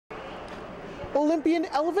Olympian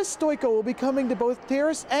Elvis Stojko will be coming to both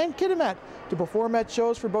Terrace and Kitimat to perform at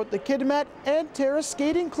shows for both the Kitimat and Terrace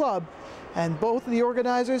Skating Club. And both of the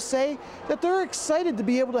organizers say that they're excited to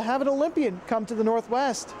be able to have an Olympian come to the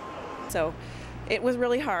Northwest. So it was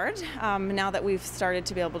really hard now that we've started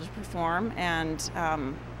to be able to perform and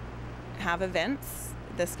have events.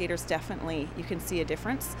 The skaters definitely, you can see a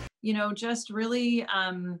difference. You know, just really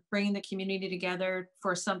bringing the community together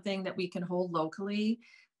for something that we can hold locally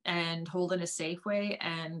and hold in a safe way,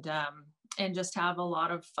 and just have a lot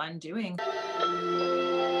of fun doing.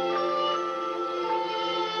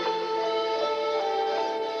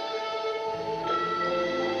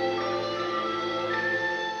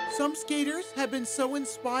 Some skaters have been so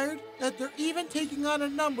inspired that they're even taking on a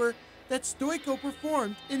number that Stojko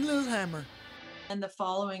performed in Lillehammer. And the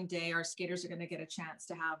following day, our skaters are going to get a chance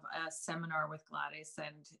to have a seminar with Gladys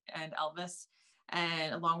and Elvis,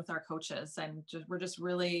 and along with our coaches. And we're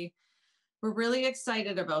really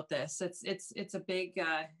excited about this. It's a big,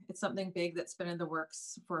 it's something big that's been in the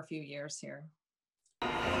works for a few years here.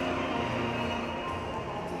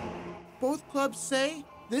 Both clubs say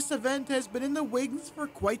this event has been in the wings for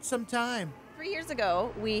quite some time. 3 years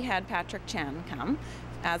ago, we had Patrick Chan come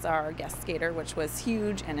as our guest skater, which was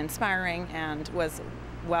huge and inspiring and was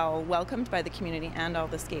well welcomed by the community and all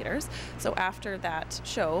the skaters. So after that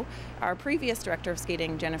show, our previous director of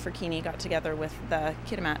skating, Jennifer Keeney, got together with the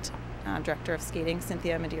Kitimat director of skating,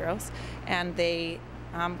 Cynthia Medeiros, and they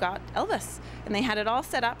got Elvis. And they had it all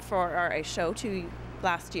set up for a show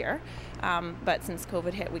last year, but since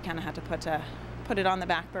COVID hit, we kind of had to put it on the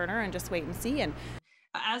back burner and just wait and see. And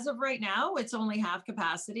as of right now, it's only half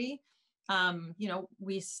capacity. You know,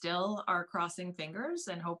 we still are crossing fingers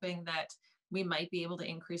and hoping that we might be able to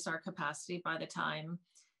increase our capacity by the time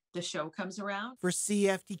the show comes around. For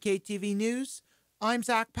CFTK-TV News, I'm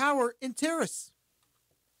Zack in Terrace.